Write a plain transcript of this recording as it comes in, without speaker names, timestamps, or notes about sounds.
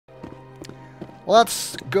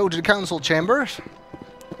Let's go to the council chambers,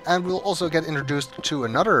 and we'll also get introduced to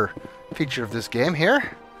another feature of this game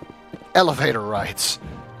here. Elevator rides.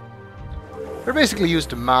 They're basically used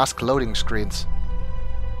to mask loading screens.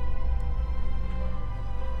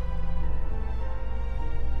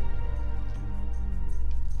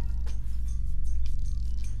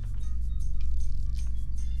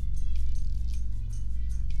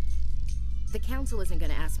 The council isn't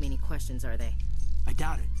going to ask me any questions, are they? I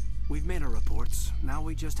doubt it. We've made our reports. Now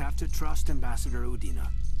we just have to trust Ambassador Udina.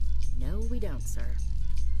 No, we don't, sir.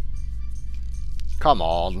 Come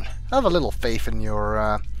on, have a little faith in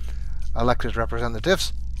your elected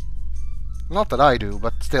representatives. Not that I do,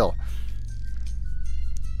 but still.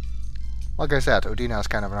 Like I said, Udina is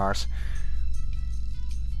kind of an arse.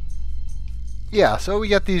 Yeah, so we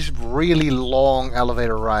get these really long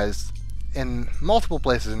elevator rides in multiple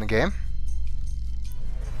places in the game.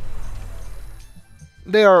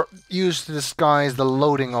 They are used to disguise the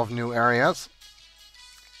loading of new areas,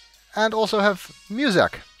 and also have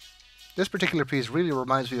music. This particular piece really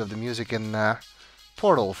reminds me of the music in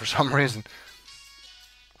Portal for some reason.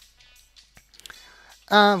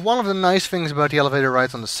 One of the nice things about the elevator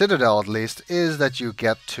rides on the Citadel, at least, is that you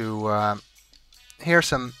get to hear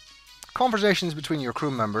some conversations between your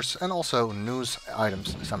crew members and also news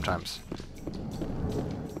items sometimes.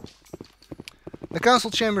 The council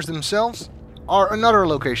chambers themselves are another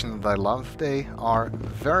location that I love. They are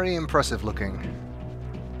very impressive looking.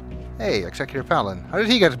 Hey, Executor Palin. How did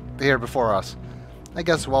he get here before us? I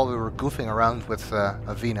guess while we were goofing around with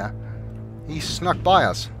Avina, he snuck by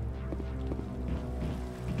us.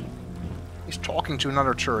 He's talking to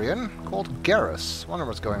another Turian called Garrus. Wonder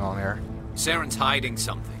what's going on here. Saren's hiding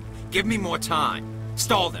something. Give me more time.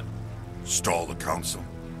 Stall them. Stall the council?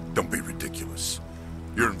 Don't be ridiculous.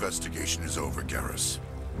 Your investigation is over, Garrus.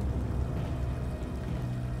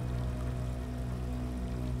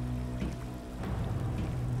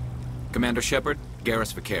 Commander Shepard,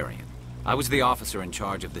 Garrus Vakarian. I was the officer in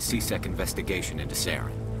charge of the C-Sec investigation into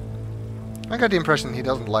Saren. I got the impression he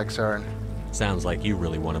doesn't like Saren. Sounds like you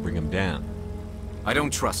really want to bring him down. I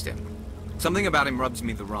don't trust him. Something about him rubs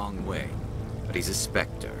me the wrong way. But he's a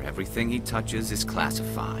Spectre. Everything he touches is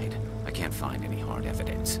classified. I can't find any hard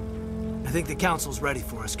evidence. I think the council's ready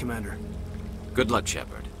for us, Commander. Good luck,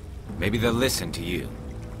 Shepard. Maybe they'll listen to you.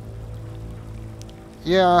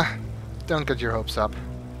 Yeah, don't get your hopes up.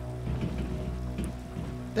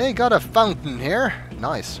 They got a fountain here.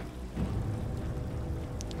 Nice.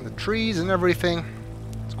 And the trees and everything.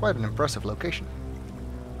 It's quite an impressive location.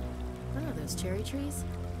 What are those cherry trees?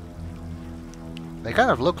 They kind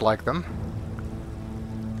of look like them.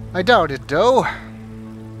 I doubt it, though.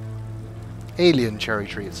 Alien cherry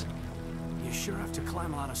trees. You sure have to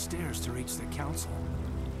climb a lot of stairs to reach the council.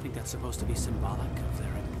 Think that's supposed to be symbolic of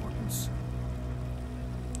their importance?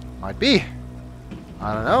 Might be.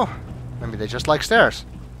 I don't know. Maybe they just like stairs.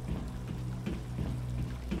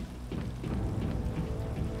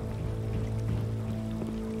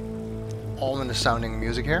 Ominous sounding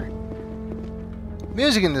music here.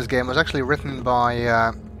 Music in this game was actually written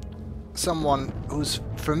by someone who's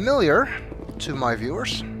familiar to my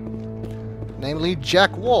viewers, namely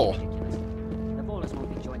Jack Wall. The Volus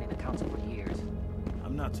won't be joining the council for years.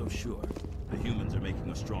 I'm not so sure. The humans are making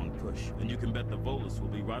a strong push, and you can bet the Volus will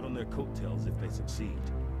be right on their coattails if they succeed.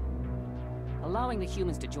 Allowing the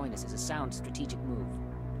humans to join us is a sound strategic move.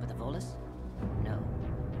 But the Volus? No.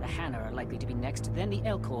 The Hanar are likely to be next, then the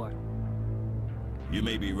Elcor. You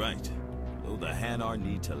may be right, though the Hanar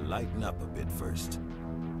need to lighten up a bit first.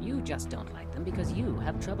 You just don't like them because you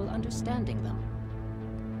have trouble understanding them.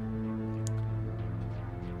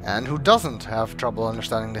 And who doesn't have trouble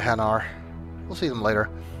understanding the Hanar? We'll see them later.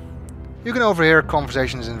 You can overhear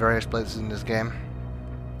conversations in various places in this game.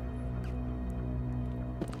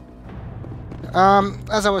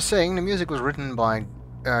 As I was saying, the music was written by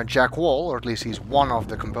Jack Wall, or at least he's one of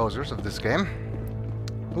the composers of this game,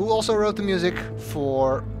 who also wrote the music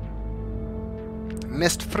for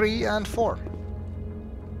Myst 3 and 4.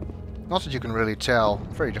 Not that you can really tell,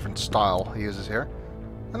 very different style he uses here.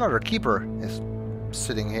 Another keeper is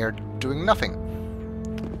sitting here doing nothing.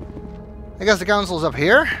 I guess the council's up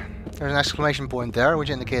here. There's an exclamation point there, which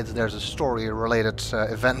indicates there's a story-related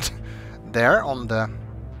event there on the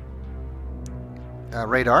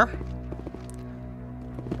radar.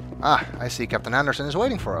 Ah, I see Captain Anderson is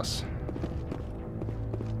waiting for us.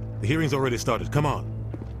 The hearing's already started. Come on.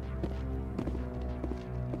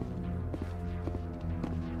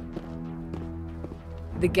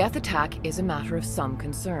 The Geth attack is a matter of some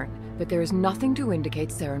concern, but there is nothing to indicate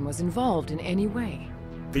Saren was involved in any way.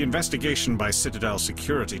 The investigation by Citadel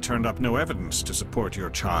Security turned up no evidence to support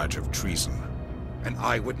your charge of treason. An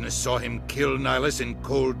eyewitness saw him kill Nihilus in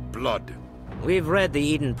cold blood. We've read the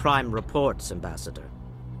Eden Prime reports, Ambassador.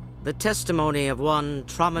 The testimony of one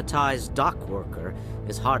traumatized dock worker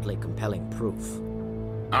is hardly compelling proof.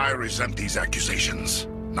 I resent these accusations.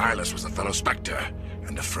 Nihilus was a fellow Spectre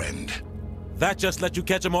and a friend. That just let you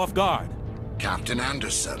catch him off guard. Captain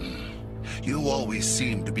Anderson, you always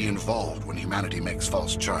seem to be involved when humanity makes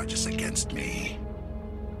false charges against me.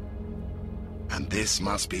 And this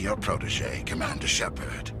must be your protege, Commander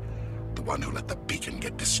Shepard. The one who let the beacon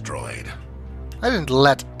get destroyed. I didn't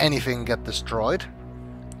let anything get destroyed.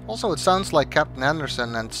 Also, it sounds like Captain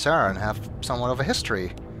Anderson and Saren have somewhat of a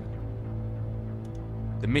history.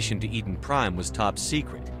 The mission to Eden Prime was top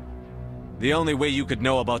secret. The only way you could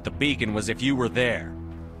know about the beacon was if you were there.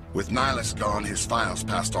 With Nihilus gone, his files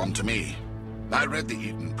passed on to me. I read the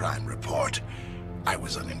Eden Prime report. I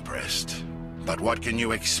was unimpressed. But what can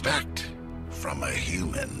you expect from a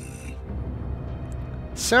human?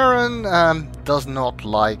 Saren does not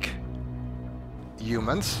like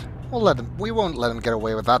humans. We won't let him get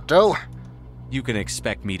away with that, though. You can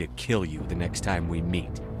expect me to kill you the next time we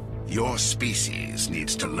meet. Your species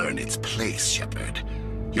needs to learn its place, Shepard.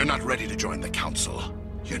 You're not ready to join the Council.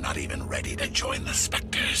 You're not even ready to join the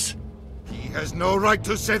Spectres. He has no right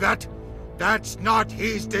to say that. That's not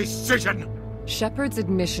his decision. Shepard's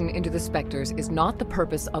admission into the Spectres is not the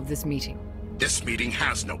purpose of this meeting. This meeting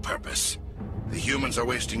has no purpose. The humans are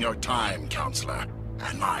wasting your time, Counselor,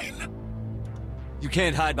 and mine. You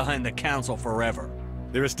can't hide behind the Council forever.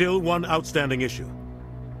 There is still one outstanding issue.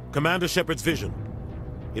 Commander Shepard's vision.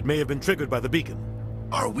 It may have been triggered by the beacon.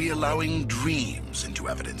 Are we allowing dreams into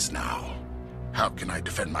evidence now? How can I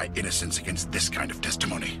defend my innocence against this kind of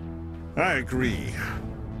testimony? I agree.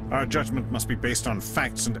 Our judgment must be based on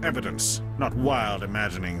facts and evidence, not wild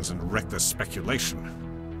imaginings and reckless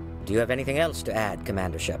speculation. Do you have anything else to add,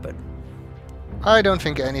 Commander Shepard? I don't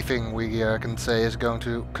think anything we can say is going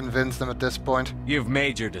to convince them at this point. You've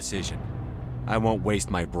made your decision. I won't waste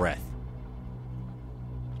my breath.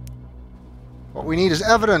 What we need is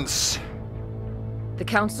evidence. The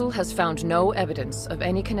Council has found no evidence of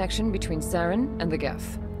any connection between Saren and the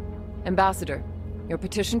Geth. Ambassador, your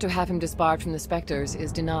petition to have him disbarred from the Spectres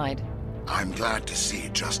is denied. I'm glad to see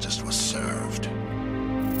justice was served.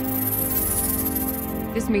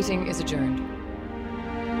 This meeting is adjourned.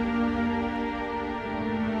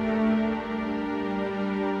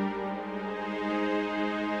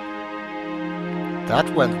 That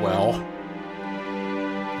went well.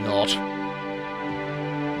 Not.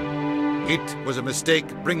 It was a mistake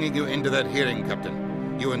bringing you into that hearing,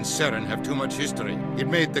 Captain. You and Saren have too much history. It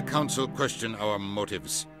made the Council question our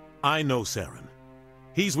motives. I know Saren.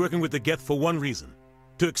 He's working with the Geth for one reason.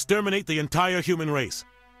 To exterminate the entire human race.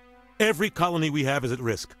 Every colony we have is at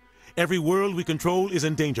risk. Every world we control is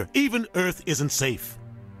in danger. Even Earth isn't safe.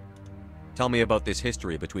 Tell me about this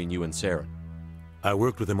history between you and Saren. I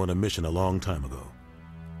worked with him on a mission a long time ago.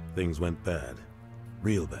 Things went bad.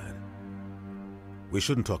 Real bad. We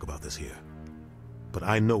shouldn't talk about this here. But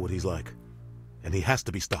I know what he's like. And he has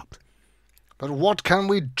to be stopped. But what can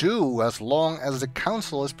we do as long as the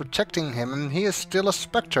Council is protecting him and he is still a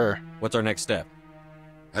Spectre? What's our next step?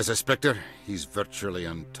 As a Spectre, he's virtually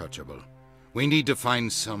untouchable. We need to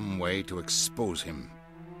find some way to expose him.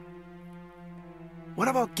 What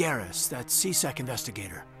about Garrus, that C-Sec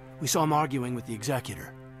investigator? We saw him arguing with the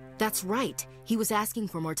Executor. That's right. He was asking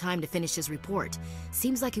for more time to finish his report.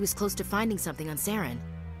 Seems like he was close to finding something on Saren.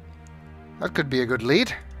 That could be a good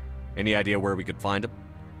lead. Any idea where we could find him?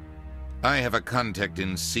 I have a contact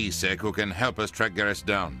in C-Sec who can help us track Garrus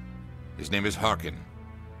down. His name is Harkin.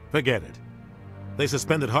 Forget it. They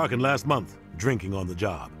suspended Harkin last month, drinking on the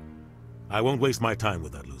job. I won't waste my time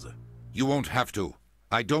with that loser. You won't have to.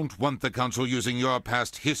 I don't want the Council using your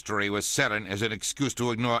past history with Saren as an excuse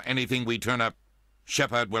to ignore anything we turn up.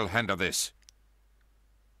 Shepard will handle this.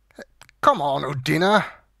 Come on, Udina.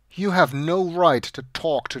 You have no right to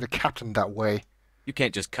talk to the Captain that way. You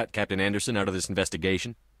can't just cut Captain Anderson out of this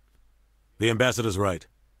investigation. The Ambassador's right.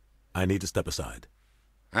 I need to step aside.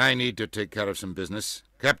 I need to take care of some business.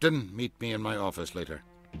 Captain, meet me in my office later.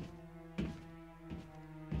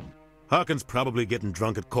 Harkin's probably getting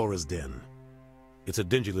drunk at Cora's Den. It's a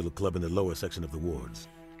dingy little club in the lower section of the wards.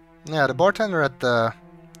 Yeah, the bartender at the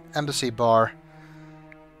embassy bar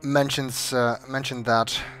mentioned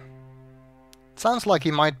that. Sounds like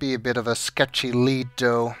he might be a bit of a sketchy lead,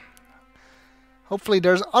 though. Hopefully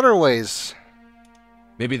there's other ways.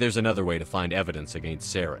 Maybe there's another way to find evidence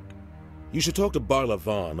against Saren. You should talk to Barla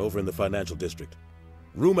Vaughn over in the financial district.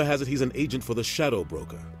 Rumor has it he's an agent for the Shadow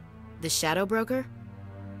Broker. The Shadow Broker?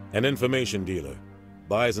 An information dealer.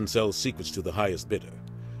 Buys and sells secrets to the highest bidder.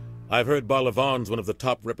 I've heard Barlavan's one of the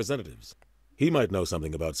top representatives. He might know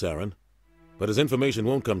something about Saren, but his information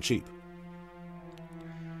won't come cheap.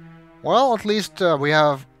 Well, at least we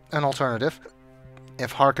have an alternative,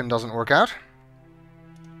 if Harkon doesn't work out.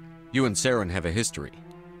 You and Saren have a history.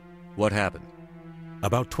 What happened?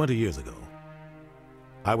 About 20 years ago,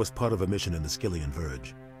 I was part of a mission in the Skillian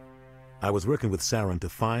Verge. I was working with Saren to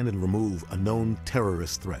find and remove a known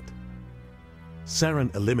terrorist threat.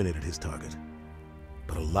 Saren eliminated his target,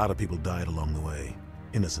 but a lot of people died along the way,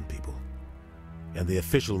 innocent people. And the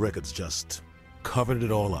official records just covered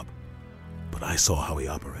it all up. But I saw how he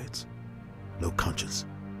operates. No conscience,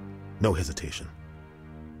 no hesitation.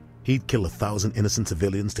 He'd kill 1,000 innocent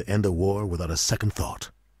civilians to end a war without a second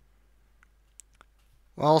thought.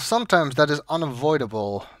 Well, sometimes that is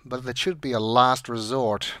unavoidable, but it should be a last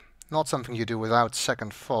resort, not something you do without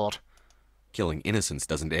second thought. Killing innocents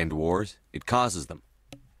doesn't end wars, it causes them.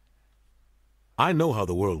 I know how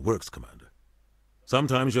the world works, Commander.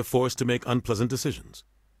 Sometimes you're forced to make unpleasant decisions,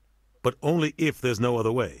 but only if there's no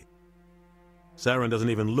other way. Saren doesn't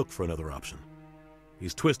even look for another option.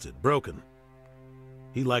 He's twisted, broken.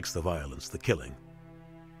 He likes the violence, the killing,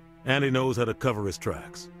 and he knows how to cover his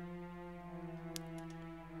tracks.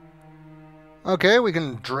 Okay, we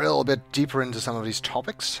can drill a bit deeper into some of these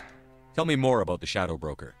topics. Tell me more about the Shadow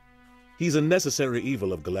Broker. He's a necessary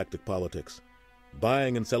evil of galactic politics.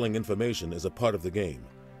 Buying and selling information is a part of the game,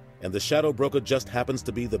 and the Shadow Broker just happens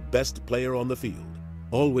to be the best player on the field.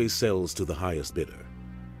 Always sells to the highest bidder.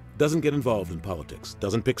 Doesn't get involved in politics,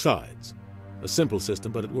 doesn't pick sides. A simple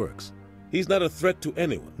system, but it works. He's not a threat to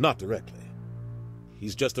anyone, not directly.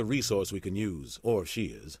 He's just a resource we can use, or she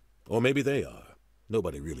is. Or maybe they are.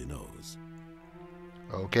 Nobody really knows.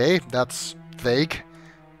 Okay, that's vague.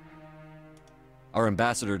 Our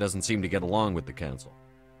ambassador doesn't seem to get along with the Council.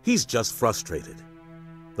 He's just frustrated.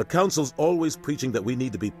 The Council's always preaching that we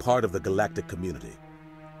need to be part of the galactic community.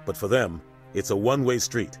 But for them, it's a one-way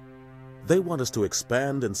street. They want us to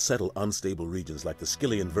expand and settle unstable regions like the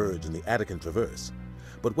Skillian Verge and the Attican Traverse.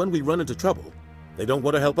 But when we run into trouble, they don't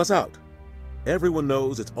want to help us out. Everyone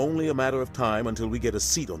knows it's only a matter of time until we get a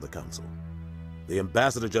seat on the Council. The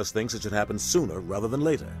ambassador just thinks it should happen sooner rather than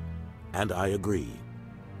later. And I agree.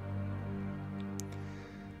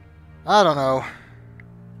 I don't know.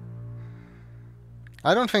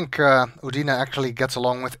 I don't think Udina actually gets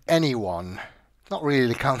along with anyone. It's not really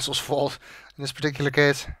the Council's fault in this particular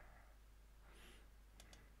case.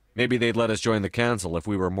 Maybe they'd let us join the Council if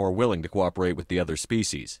we were more willing to cooperate with the other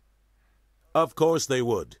species. Of course they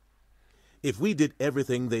would. If we did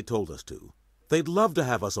everything they told us to, they'd love to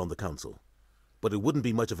have us on the Council. But it wouldn't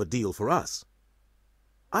be much of a deal for us.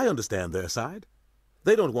 I understand their side.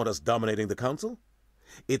 They don't want us dominating the Council.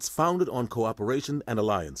 It's founded on cooperation and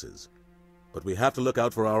alliances. But we have to look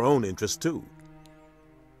out for our own interests, too.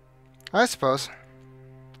 I suppose.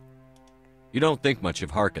 You don't think much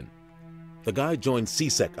of Harkon. The guy joined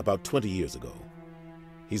C-Sec about 20 years ago.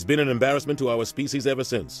 He's been an embarrassment to our species ever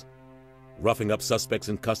since. Roughing up suspects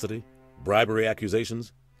in custody, bribery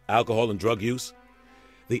accusations, alcohol and drug use.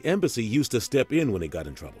 The embassy used to step in when he got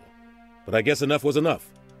in trouble. But I guess enough was enough.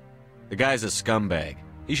 The guy's a scumbag.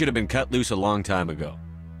 He should have been cut loose a long time ago.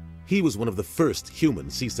 He was one of the first human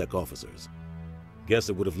C-Sec officers. Guess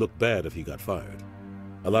it would have looked bad if he got fired.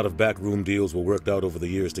 A lot of backroom deals were worked out over the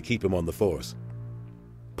years to keep him on the force.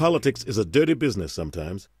 Politics is a dirty business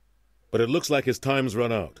sometimes, but it looks like his time's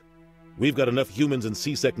run out. We've got enough humans in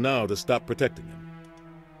C-Sec now to stop protecting him.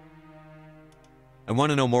 I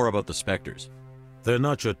want to know more about the Spectres. They're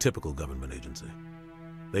not your typical government agency.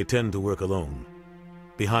 They tend to work alone,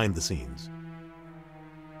 behind the scenes.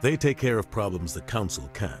 They take care of problems the Council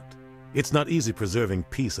can't. It's not easy preserving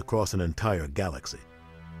peace across an entire galaxy.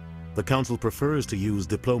 The Council prefers to use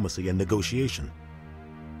diplomacy and negotiation.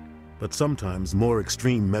 But sometimes more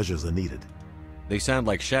extreme measures are needed. They sound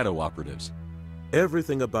like shadow operatives.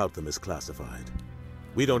 Everything about them is classified.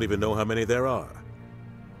 We don't even know how many there are.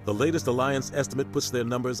 The latest Alliance estimate puts their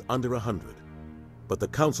numbers under 100. But the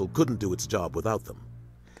Council couldn't do its job without them.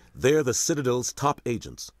 They're the Citadel's top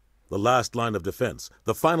agents, the last line of defense,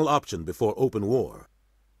 the final option before open war.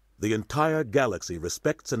 The entire galaxy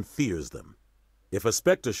respects and fears them. If a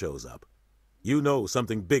Spectre shows up, you know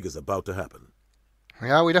something big is about to happen.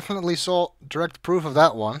 Yeah, we definitely saw direct proof of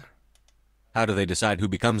that one. How do they decide who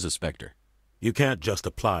becomes a Spectre? You can't just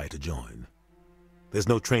apply to join. There's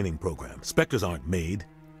no training program. Spectres aren't made.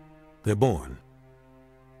 They're born.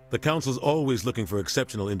 The Council's always looking for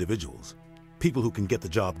exceptional individuals. People who can get the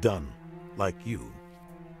job done, like you.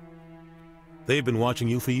 They've been watching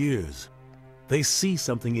you for years. They see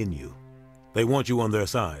something in you. They want you on their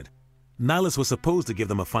side. Nihilus was supposed to give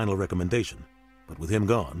them a final recommendation, but with him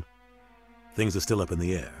gone, things are still up in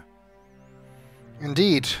the air.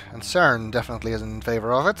 Indeed, and Saren definitely isn't in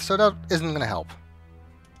favor of it, so that isn't going to help.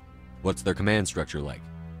 What's their command structure like?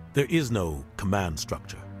 There is no command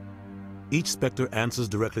structure. Each Spectre answers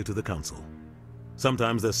directly to the Council.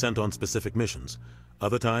 Sometimes they're sent on specific missions.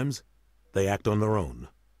 Other times, they act on their own.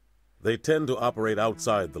 They tend to operate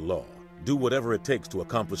outside the law, do whatever it takes to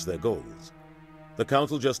accomplish their goals. The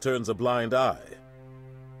Council just turns a blind eye.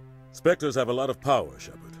 Spectres have a lot of power,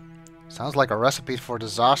 Shepard. Sounds like a recipe for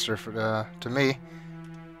disaster to me.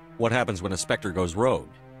 What happens when a Spectre goes rogue,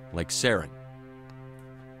 like Saren?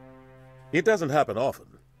 It doesn't happen often.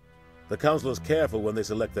 The Council is careful when they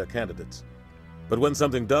select their candidates. But when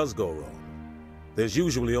something does go wrong, there's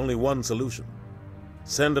usually only one solution.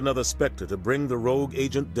 Send another Spectre to bring the rogue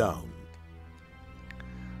agent down.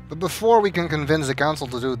 But before we can convince the Council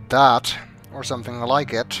to do that, or something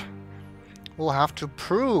like it, we'll have to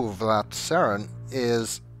prove that Saren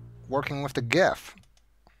is working with the Geth.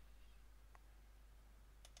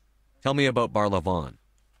 Tell me about Barla Von.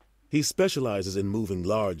 He specializes in moving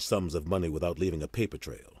large sums of money without leaving a paper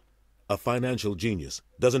trail. A financial genius,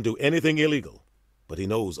 doesn't do anything illegal, but he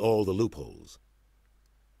knows all the loopholes.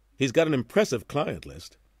 He's got an impressive client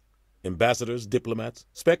list. Ambassadors, diplomats,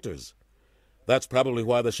 Spectres. That's probably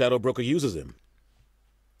why the Shadow Broker uses him.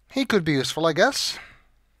 He could be useful, I guess.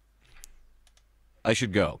 I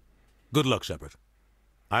should go. Good luck, Shepard.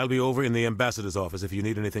 I'll be over in the Ambassador's office if you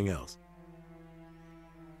need anything else.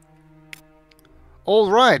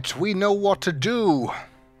 Alright, we know what to do.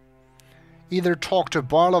 Either talk to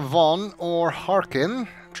Barla Von or Harkin,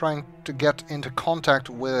 trying to get into contact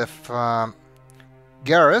with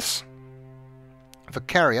Garrus,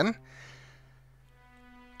 Vakarian,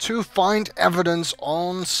 to find evidence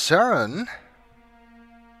on Saren,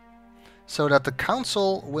 so that the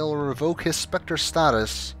Council will revoke his Spectre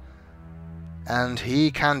status and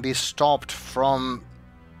he can be stopped from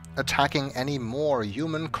attacking any more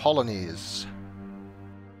human colonies.